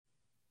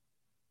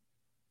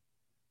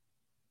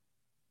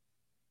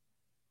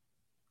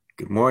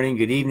morning,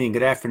 good evening,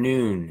 good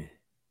afternoon.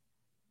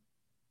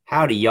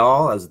 Howdy,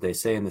 y'all, as they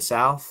say in the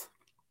South.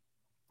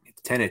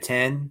 It's 10 at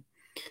 10,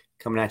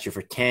 coming at you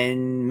for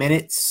 10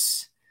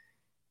 minutes,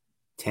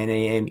 10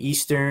 a.m.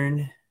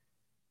 Eastern,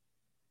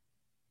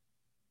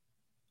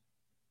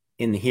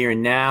 in the here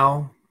and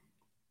now,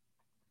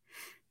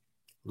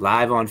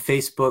 live on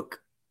Facebook,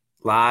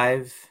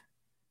 live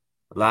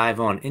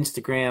on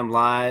Instagram,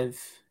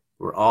 live.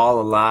 We're all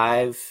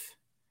alive.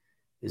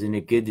 Isn't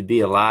it good to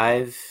be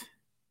alive?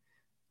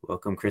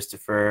 Welcome,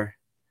 Christopher.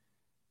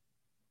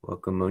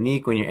 Welcome,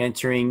 Monique, when you're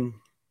entering.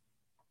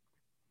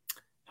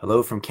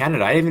 Hello from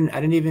Canada.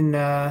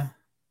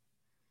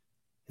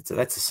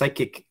 That's a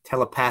psychic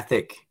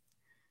telepathic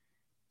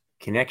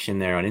connection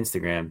there on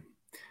Instagram.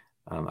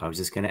 I was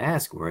just going to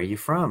ask, where are you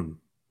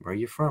from? Where are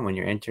you from? When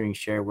you're entering,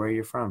 share where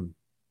you're from.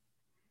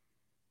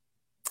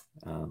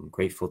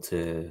 Grateful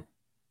to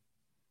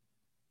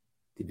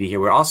be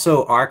here. We're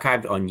also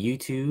archived on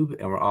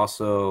YouTube, and we're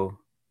also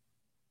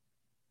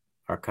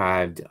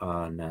archived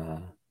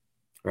on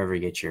wherever you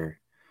get your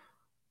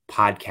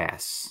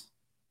podcasts.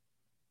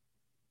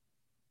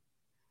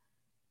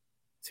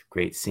 It's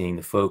great seeing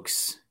the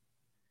folks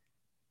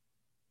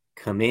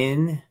come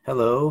in.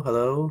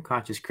 Hello,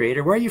 Conscious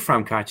Creator. Where are you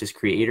from, Conscious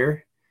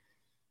Creator?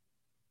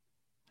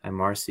 Hi,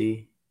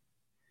 Marcy.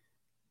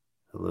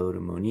 Hello to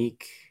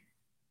Monique.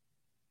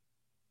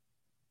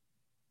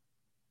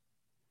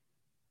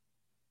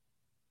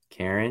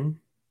 Karen.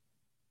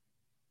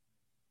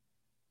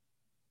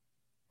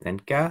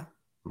 Lenka.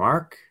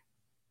 Mark.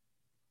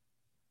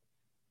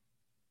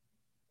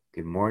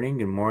 Good morning.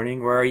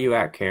 Where are you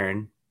at,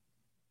 Karen?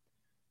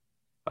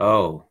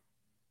 Oh,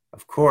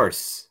 of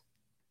course.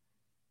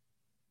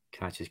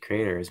 Conscious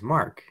Creator is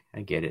Mark.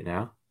 I get it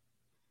now.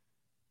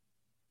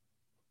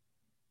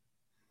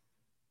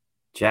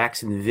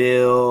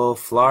 Jacksonville,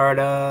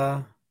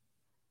 Florida.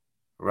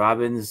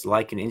 Robin's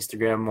liking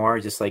Instagram more,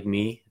 just like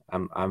me.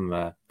 I'm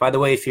by the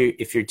way,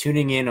 if you're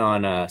tuning in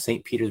on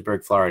St.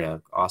 Petersburg,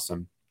 Florida,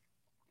 awesome.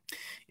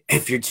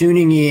 If you're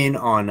tuning in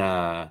on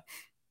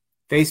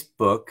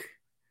Facebook,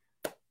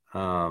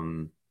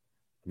 I'm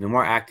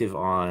more active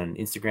on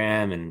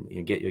Instagram, and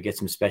you'll get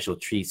some special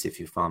treats if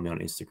you follow me on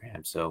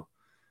Instagram. So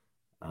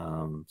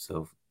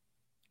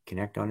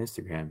connect on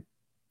Instagram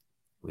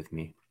with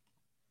me.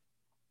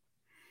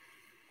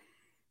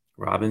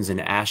 Robin's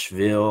in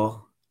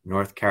Asheville,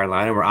 North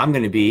Carolina, where I'm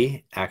going to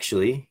be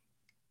actually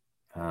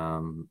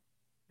in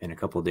a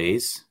couple of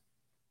days.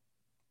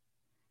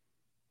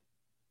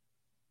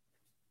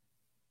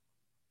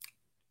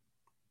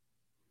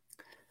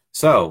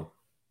 So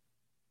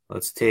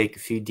let's take a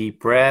few deep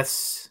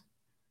breaths.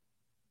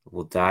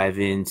 We'll dive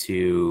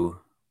into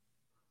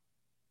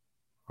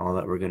all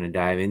that we're going to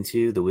dive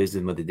into, the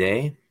wisdom of the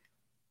day.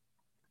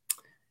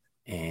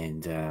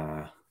 And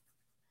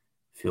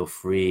feel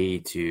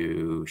free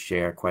to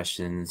share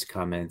questions,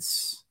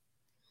 comments,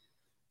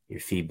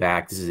 your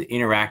feedback. This is an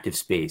interactive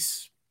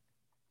space.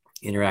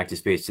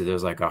 So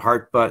there's like a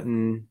heart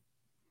button.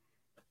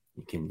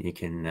 You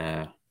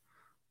can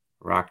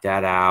rock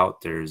that out.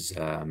 There's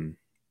a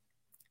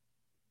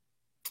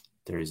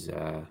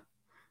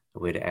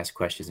way to ask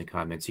questions and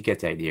comments. You get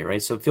the idea,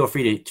 right? So feel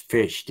free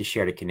to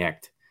share, to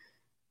connect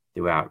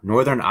throughout.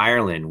 Northern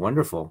Ireland,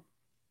 wonderful.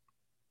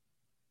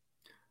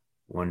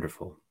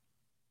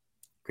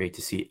 Great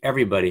to see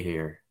everybody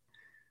here.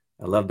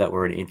 I love that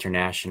we're an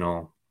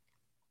international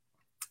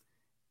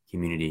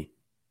community.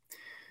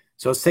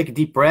 So let's take a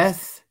deep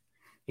breath.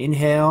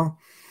 Inhale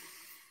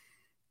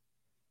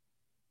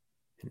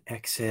and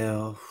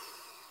exhale.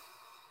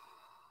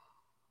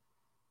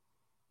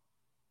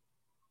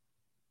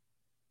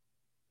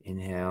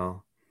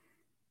 Inhale.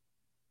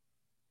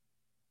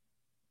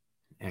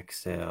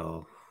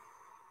 Exhale.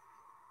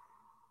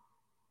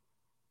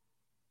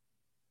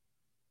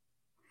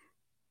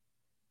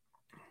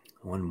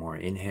 One more.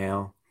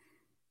 Inhale.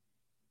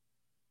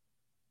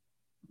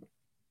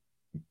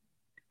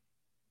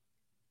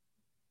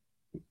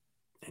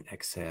 And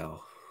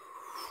exhale.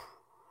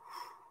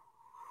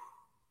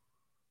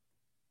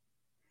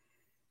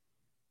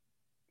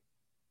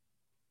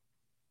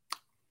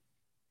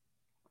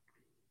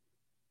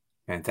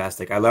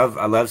 Fantastic. I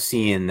love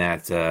seeing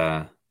that,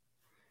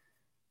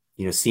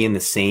 seeing the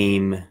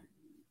same, I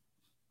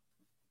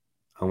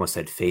almost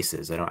said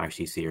faces. I don't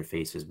actually see your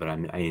faces, but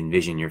I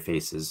envision your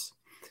faces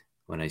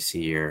when I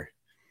see your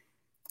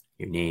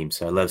name.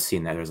 So I love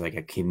seeing that there's like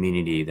a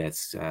community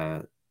that's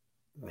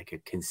like a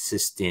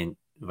consistent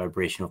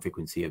vibrational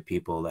frequency of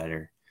people that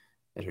are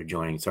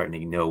joining,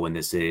 starting to know when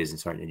this is, and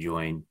starting to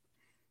join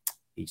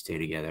each day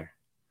together.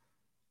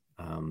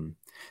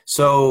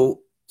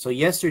 So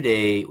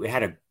yesterday we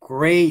had a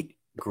great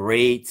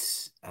group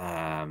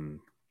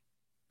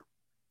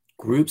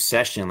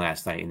session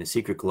last night in the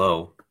Secret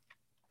Glow.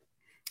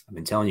 I've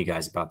been telling you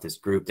guys about this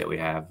group that we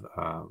have.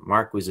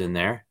 Mark was in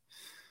there.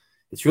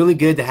 It's really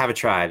good to have a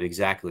tribe.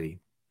 Exactly.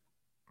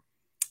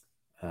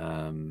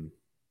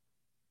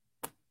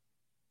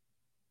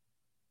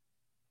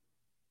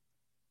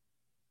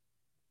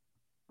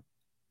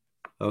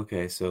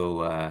 Okay,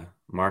 so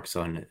Mark's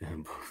on.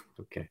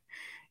 Okay,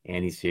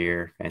 Annie's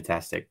here.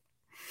 Fantastic.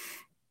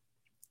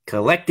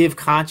 Collective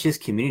conscious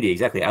community.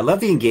 Exactly. I love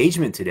the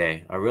engagement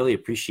today. I really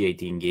appreciate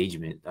the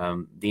engagement.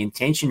 The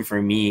intention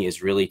for me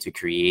is really to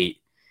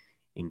create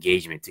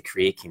engagement, to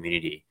create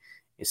community.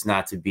 It's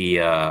not to be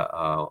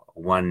a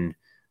one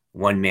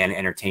man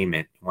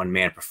entertainment, one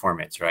man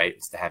performance, right?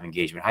 It's to have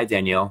engagement. Hi,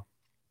 Danielle.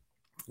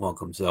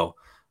 Welcome. So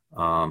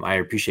I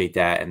appreciate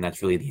that, and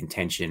that's really the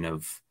intention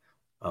of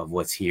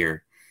what's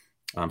here.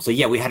 So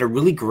yeah, we had a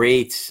really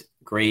great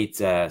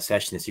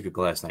session, the Secret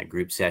Goal last night,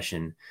 group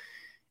session,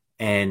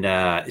 and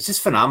it's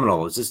just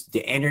phenomenal. It's just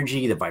the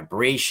energy, the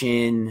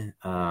vibration.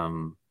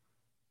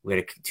 We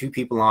had two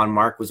people on.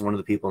 Mark was one of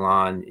the people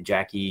on.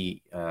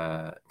 Jackie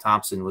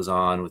Thompson was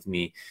on with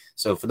me.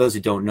 So for those who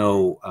don't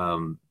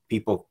know,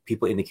 people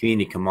in the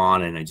community come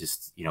on, and I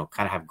just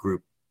kind of have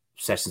group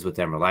sessions with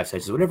them or live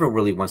sessions, whatever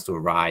really wants to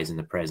arise in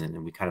the present,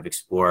 and we kind of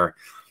explore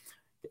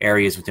the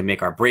areas to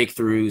make our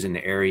breakthroughs and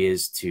the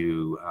areas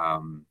to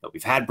that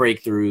we've had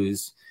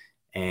breakthroughs,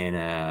 and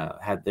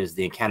there's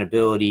the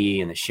accountability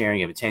and the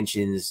sharing of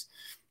attentions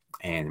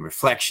and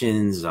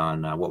reflections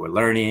on what we're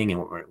learning and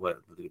what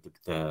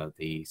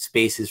the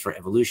spaces for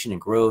evolution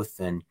and growth,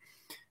 and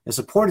the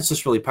support is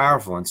just really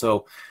powerful. And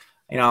so,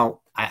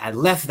 I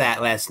left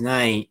that last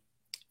night,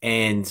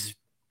 and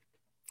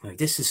like,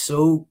 this is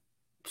so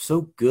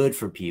good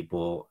for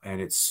people,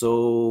 and it's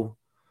so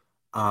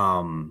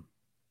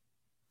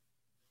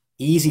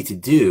easy to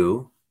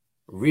do,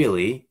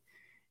 really.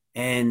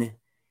 And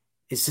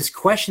it's this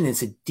question,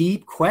 it's a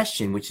deep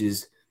question, which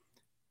is,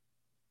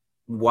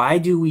 why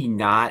do we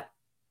not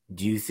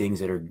do things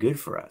that are good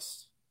for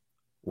us?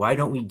 Why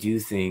don't we do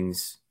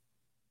things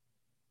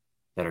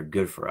that are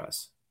good for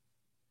us?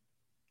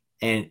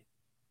 And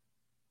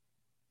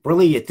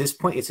really, at this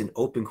point, it's an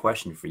open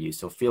question for you.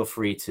 So feel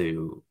free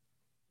to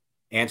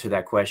answer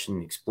that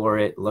question, explore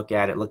it, look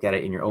at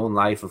it in your own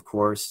life, of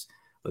course,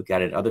 look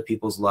at it in other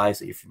people's lives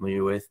that you're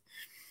familiar with.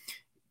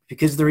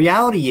 Because the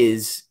reality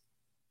is,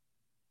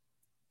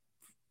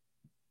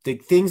 the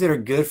things that are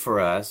good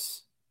for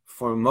us,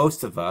 for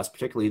most of us,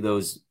 particularly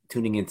those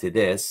tuning into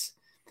this,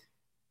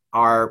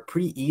 are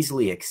pretty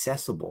easily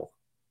accessible.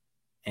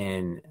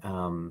 And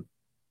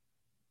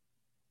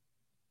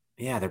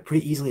they're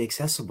pretty easily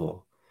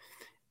accessible.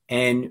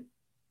 And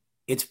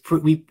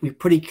we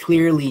pretty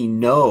clearly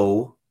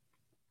know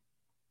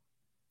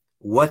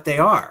what they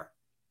are,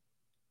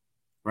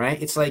 right?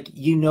 It's like,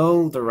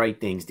 the right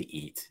things to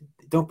eat.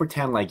 Don't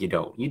pretend like you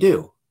don't. You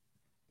do.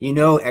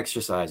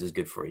 Exercise is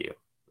good for you.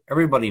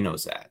 Everybody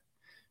knows that,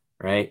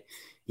 right?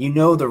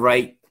 The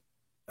right,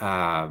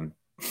 YouTube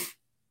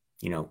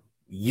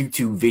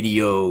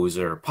videos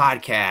or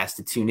podcasts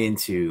to tune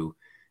into.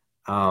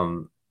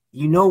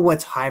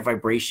 What's high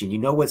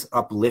vibration. What's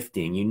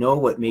uplifting.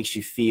 What makes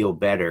you feel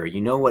better.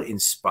 What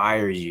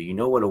inspires you.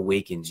 What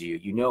awakens you.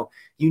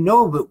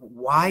 But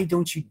why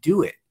don't you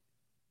do it?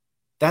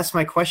 That's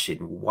my question.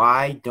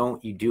 Why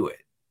don't you do it?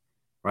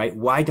 Right?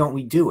 Why don't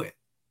we do it?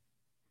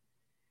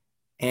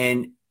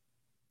 And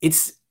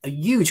it's a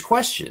huge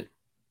question,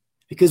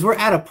 because we're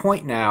at a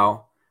point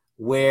now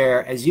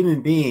where, as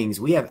human beings,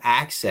 we have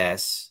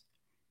access.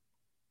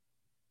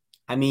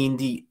 I mean,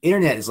 the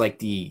internet is like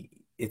the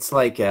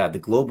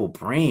global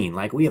brain.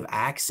 Like, we have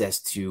access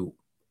to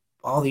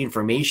all the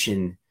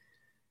information,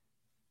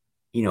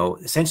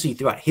 essentially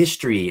throughout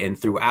history and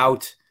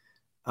throughout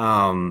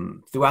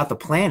the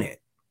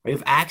planet. We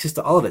have access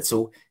to all of it.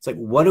 So it's like,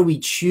 what are we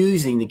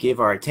choosing to give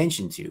our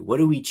attention to? What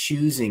are we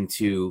choosing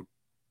to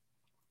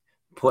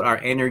put our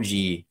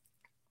energy,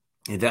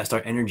 invest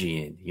our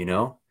energy in,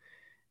 And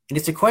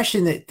it's a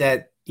question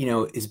that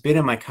has been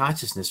in my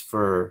consciousness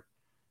for,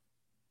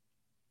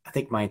 I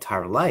think, my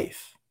entire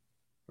life,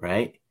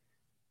 right?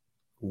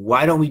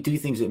 Why don't we do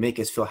things that make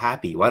us feel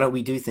happy? Why don't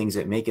we do things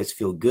that make us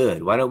feel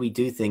good? Why don't we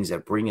do things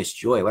that bring us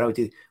joy?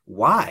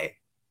 Why?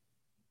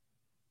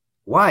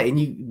 And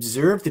you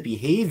observe the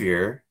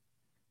behavior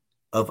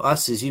of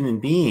us as human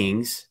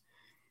beings,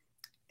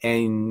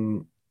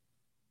 and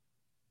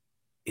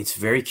it's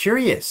very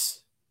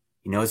curious.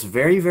 It's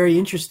very, very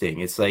interesting.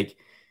 It's like,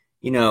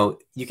 you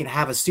can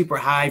have a super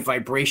high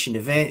vibration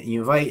event, and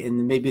you invite,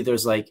 and maybe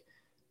there's like,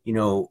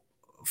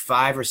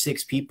 5 or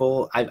 6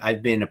 people.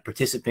 I've been a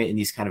participant in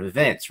these kind of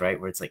events, right?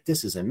 Where it's like,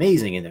 this is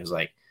amazing. And there's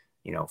like,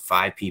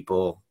 5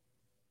 people,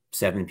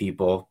 7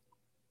 people.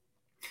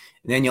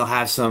 And then you'll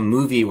have some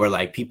movie where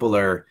like people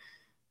are,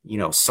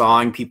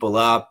 sawing people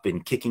up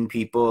and kicking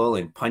people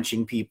and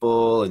punching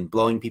people and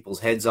blowing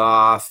people's heads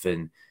off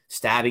and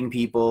stabbing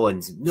people,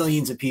 and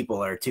millions of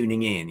people are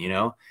tuning in,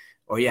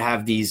 or you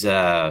have these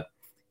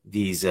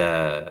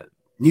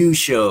news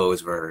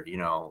shows where,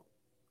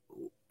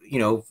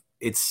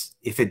 it's,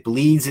 if it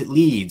bleeds, it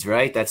leads,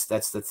 right? That's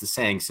the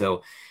saying.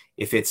 So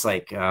if it's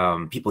like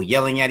people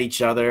yelling at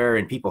each other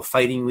and people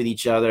fighting with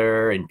each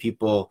other and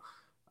people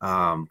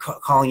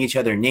calling each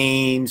other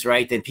names,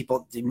 right? Then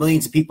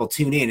millions of people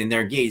tune in and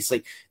they're engaged. It's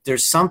like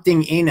there's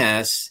something in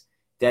us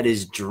that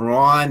is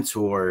drawn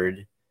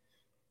toward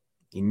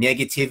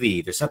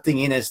negativity. There's something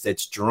in us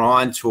that's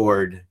drawn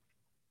toward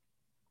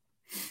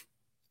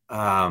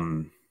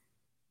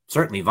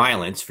certainly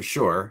violence, for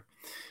sure.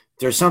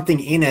 There's something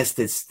in us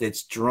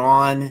that's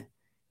drawn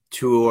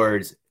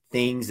towards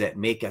things that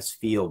make us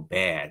feel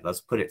bad.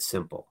 Let's put it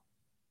simple,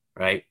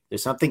 right?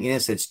 There's something in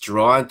us that's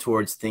drawn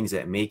towards things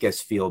that make us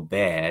feel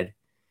bad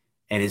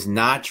and is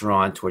not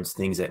drawn towards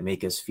things that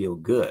make us feel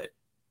good.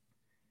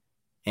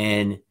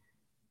 And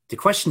the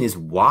question is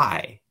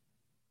why?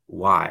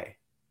 Why?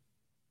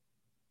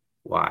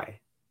 Why?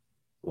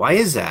 Why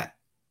is that?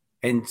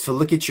 And so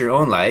look at your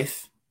own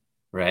life,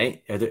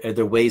 right? Are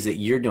there ways that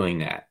you're doing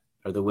that?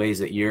 Are there ways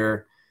that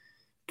you're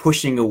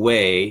pushing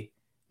away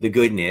the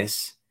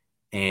goodness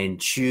and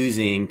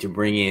choosing to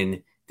bring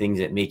in things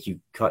that make you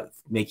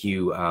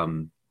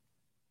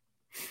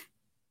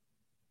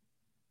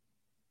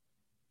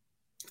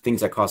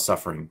things that cause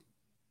suffering?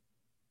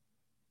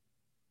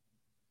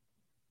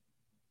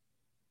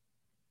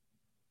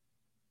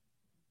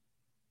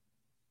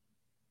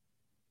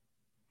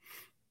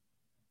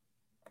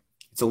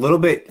 It's a little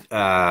bit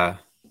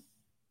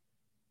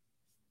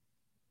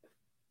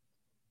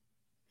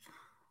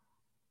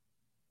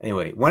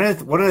anyway, one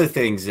of the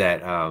things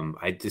that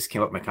I just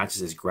came up with my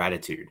consciousness is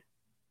gratitude.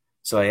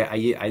 So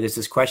I there's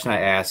this question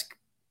I ask,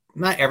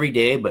 not every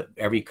day, but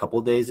every couple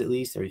of days, at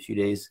least every few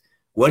days.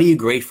 What are you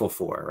grateful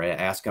for? Right? I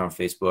ask it on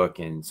Facebook,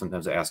 and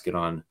sometimes I ask it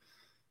on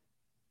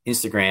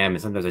Instagram,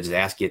 and sometimes I just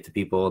ask it to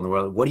people in the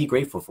world. What are you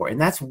grateful for?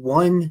 And that's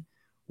one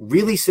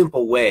really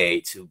simple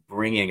way to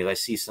bring in, because I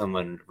see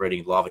someone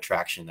writing Law of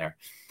Attraction there.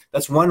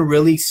 That's one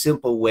really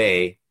simple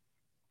way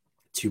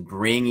to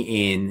bring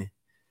in.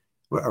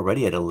 We're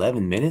already at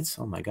 11 minutes.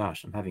 Oh my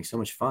gosh, I'm having so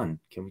much fun.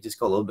 Can we just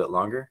go a little bit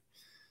longer?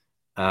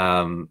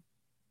 To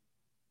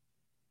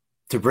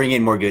bring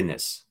in more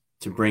goodness,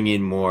 to bring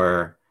in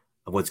more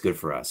of what's good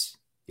for us,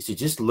 is to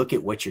just look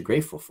at what you're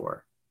grateful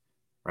for,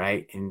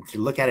 right? And to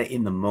look at it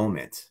in the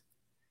moment,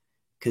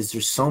 because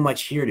there's so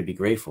much here to be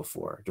grateful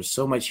for. There's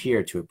so much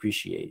here to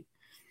appreciate.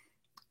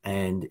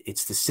 And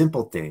it's the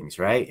simple things,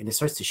 right? And it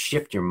starts to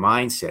shift your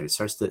mindset.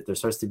 There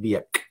starts to be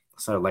a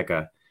sort of like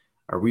a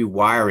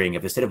rewiring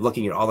of, instead of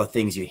looking at all the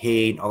things you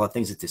hate, all the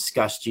things that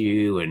disgust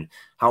you, and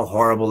how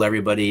horrible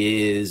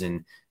everybody is,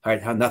 and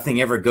how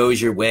nothing ever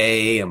goes your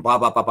way, and blah,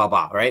 blah, blah, blah,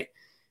 blah, right?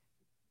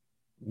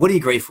 What are you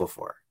grateful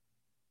for?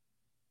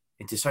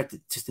 And to start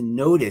to just to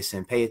notice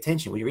and pay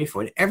attention what you're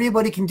grateful for. And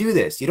everybody can do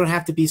this. You don't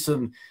have to be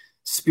some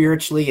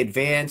spiritually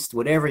advanced,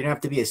 whatever. You don't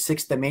have to be a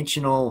sixth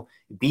dimensional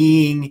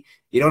being.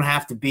 You don't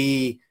have to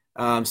be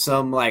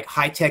some like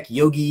high-tech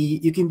yogi.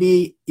 You can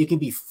be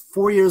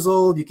 4 years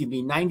old. You can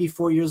be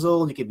 94 years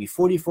old. You can be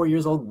 44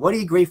 years old. What are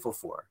you grateful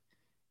for?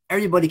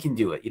 Everybody can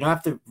do it. You don't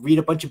have to read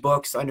a bunch of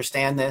books to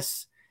understand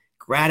this.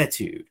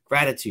 Gratitude,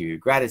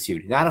 gratitude,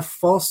 gratitude. Not a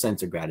false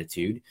sense of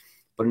gratitude,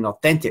 but an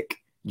authentic,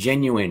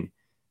 genuine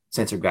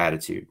sense of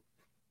gratitude,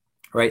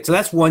 right? So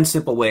that's one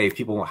simple way.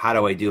 People, how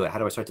do I do it? How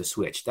do I start to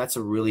switch? That's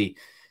the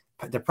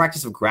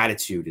practice of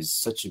gratitude is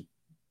such a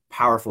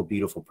powerful,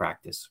 beautiful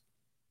practice,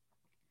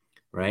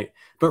 right?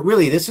 But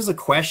really, this is a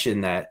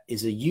question that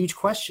is a huge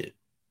question,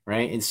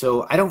 right? And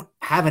so I don't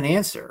have an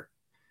answer.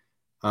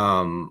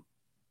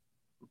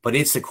 But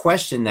it's a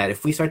question that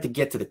if we start to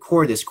get to the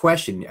core of this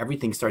question,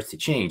 everything starts to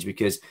change,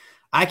 because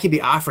I could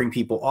be offering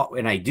people,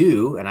 and I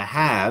do, and I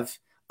have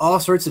all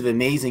sorts of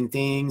amazing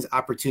things,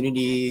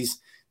 opportunities,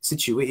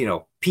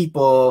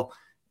 people,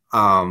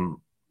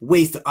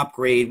 ways to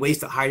upgrade, ways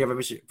to hire,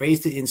 ways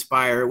to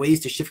inspire, ways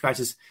to shift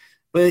consciousness.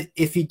 But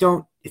if you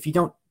don't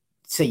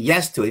say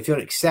yes to it, if you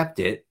don't accept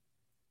it,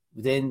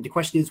 then the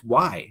question is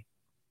why?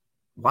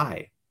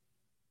 Why?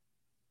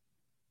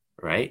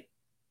 Right?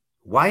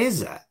 Why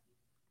is that?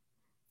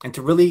 And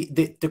to really,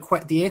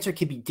 the answer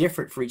can be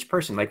different for each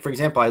person. Like, for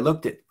example, I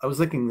was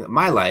looking at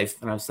my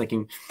life, and I was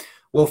thinking,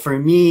 well, for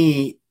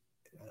me,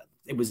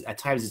 it was at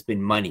times it's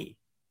been money,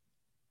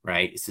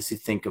 right? It's just to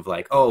think of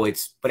like,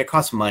 but it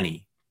costs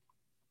money.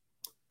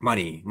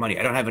 Money.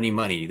 I don't have any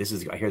money.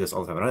 I hear this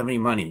all the time. I don't have any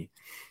money,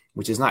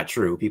 which is not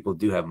true. People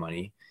do have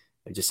money.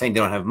 They're just saying they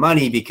don't have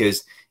money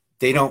because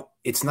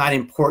it's not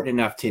important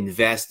enough to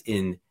invest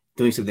in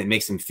doing something that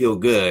makes them feel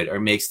good,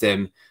 or makes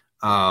them,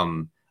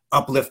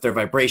 uplift their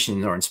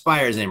vibration, or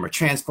inspires them, or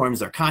transforms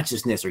their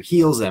consciousness, or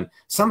heals them.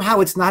 Somehow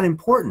it's not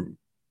important.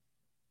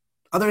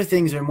 Other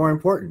things are more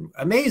important.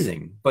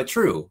 Amazing, but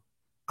true.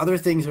 Other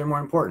things are more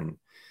important.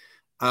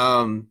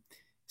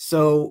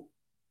 So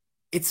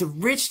it's a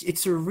rich,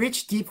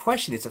 deep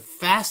question. It's a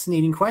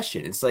fascinating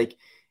question. It's like,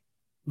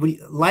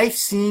 life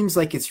seems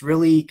like it's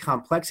really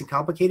complex and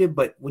complicated,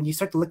 but when you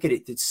start to look at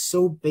it, it's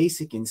so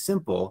basic and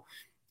simple.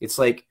 It's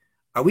like,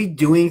 are we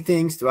doing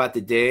things throughout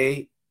the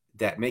day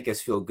that make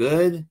us feel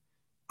good?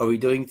 Or are we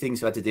doing things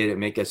throughout the day that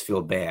make us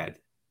feel bad?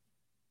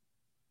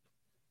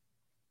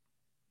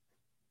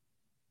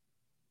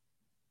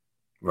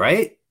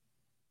 Right?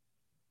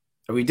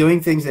 Are we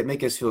doing things that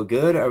make us feel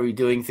good? Or are we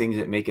doing things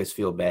that make us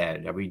feel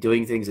bad? Are we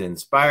doing things that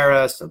inspire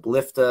us,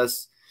 uplift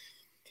us?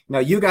 Now,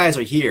 you guys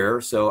are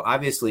here, so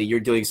obviously you're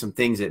doing some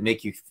things that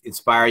make you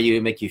inspire you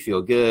and make you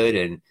feel good,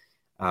 and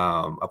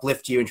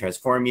uplift you and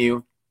transform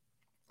you.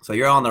 So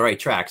you're on the right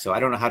track. So I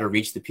don't know how to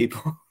reach the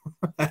people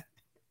that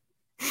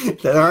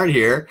aren't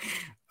here.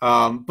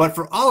 But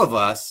for all of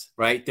us,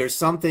 right, there's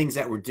some things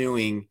that we're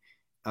doing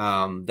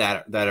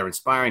that are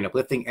inspiring,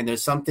 uplifting, and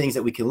there's some things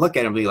that we can look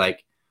at and be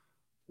like,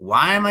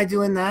 why am I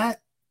doing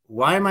that?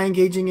 Why am I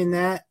engaging in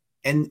that?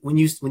 And when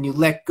you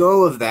let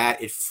go of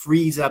that, it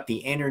frees up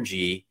the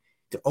energy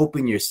to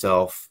open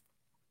yourself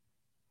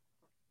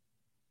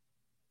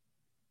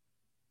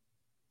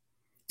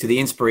to the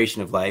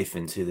inspiration of life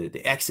and to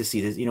the ecstasy.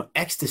 You know,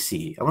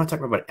 ecstasy. I want to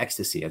talk about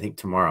ecstasy, I think,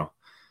 tomorrow.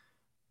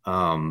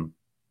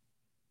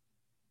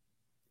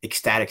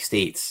 Ecstatic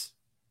states.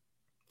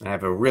 I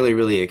have a really,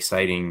 really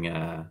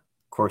exciting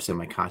course in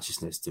my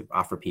consciousness to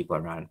offer people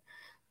around.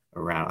 I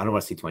don't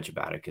want to say too much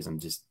about it because I'm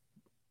just,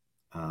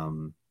 I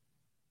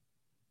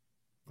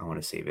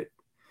want to save it.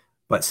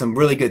 But some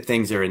really good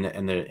things are in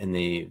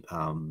the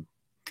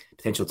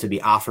potential to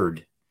be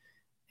offered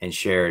and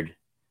shared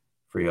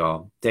for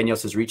y'all. Danielle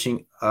says,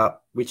 reaching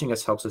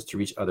us helps us to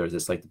reach others.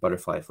 It's like the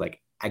butterfly effect.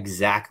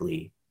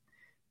 Exactly.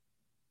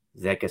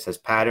 Zeka says,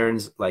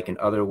 patterns, like in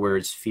other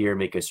words, fear,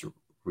 make us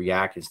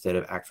react instead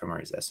of act from our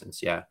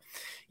essence. Yeah.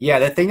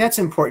 The thing that's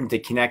important to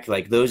connect,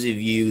 like those of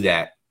you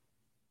that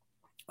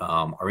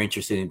are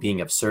interested in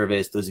being of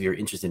service, those of you who are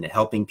interested in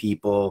helping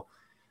people,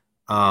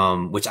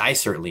 which I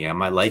certainly am.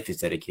 My life is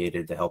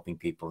dedicated to helping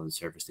people and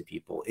service to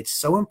people. It's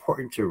so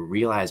important to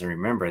realize and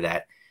remember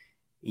that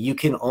you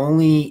can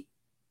only,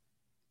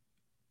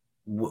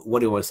 what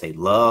do I want to say?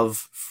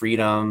 Love,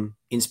 freedom,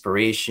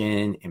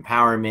 inspiration,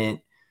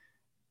 empowerment.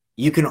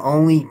 You can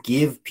only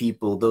give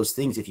people those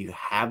things if you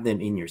have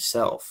them in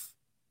yourself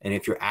and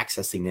if you're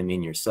accessing them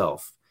in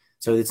yourself.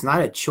 So it's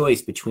not a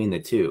choice between the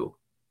two.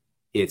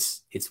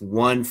 It's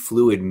one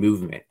fluid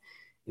movement.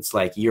 It's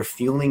like you're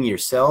feeling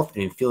yourself,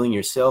 and in feeling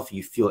yourself,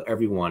 you feel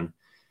everyone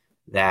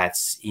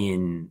that's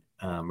in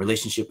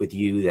relationship with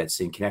you, that's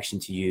in connection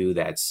to you,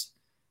 that's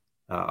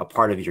a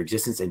part of your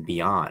existence and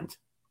beyond,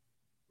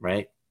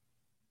 right?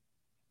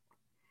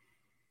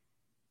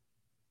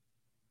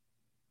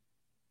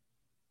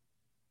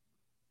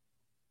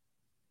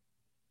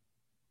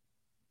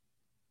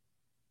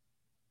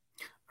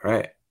 All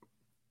right. I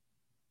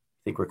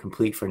think we're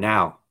complete for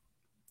now.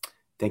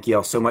 Thank you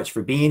all so much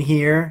for being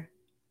here.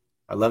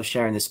 I love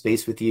sharing this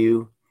space with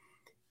you.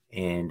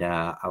 And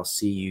I'll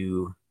see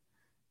you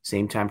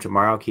same time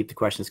tomorrow. Keep the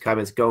questions,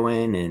 comments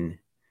going,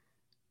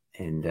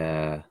 and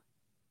so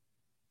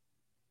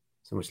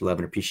much love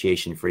and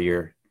appreciation for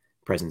your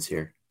presence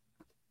here.